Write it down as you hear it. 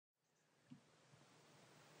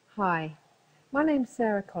Hi, my name's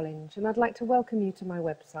Sarah Collinge and I'd like to welcome you to my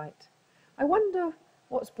website. I wonder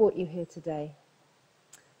what's brought you here today.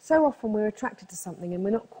 So often we're attracted to something and we're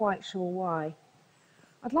not quite sure why.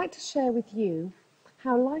 I'd like to share with you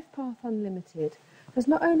how Lifepath Unlimited has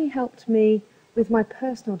not only helped me with my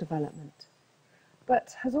personal development,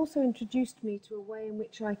 but has also introduced me to a way in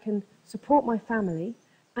which I can support my family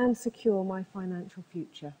and secure my financial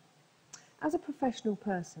future. As a professional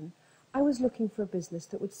person, I was looking for a business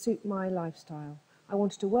that would suit my lifestyle. I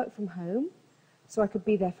wanted to work from home so I could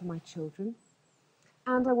be there for my children,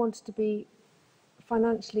 and I wanted to be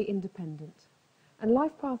financially independent. And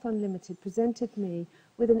Lifepath Unlimited presented me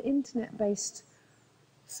with an internet-based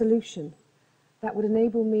solution that would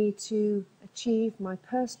enable me to achieve my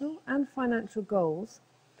personal and financial goals,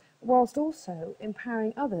 whilst also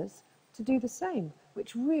empowering others to do the same,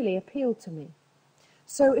 which really appealed to me.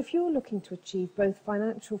 So if you're looking to achieve both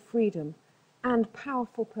financial freedom and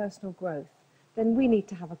powerful personal growth, then we need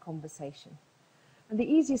to have a conversation. And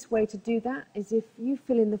the easiest way to do that is if you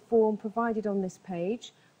fill in the form provided on this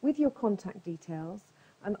page with your contact details,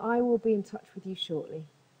 and I will be in touch with you shortly.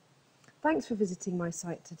 Thanks for visiting my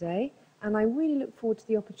site today, and I really look forward to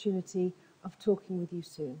the opportunity of talking with you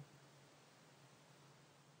soon.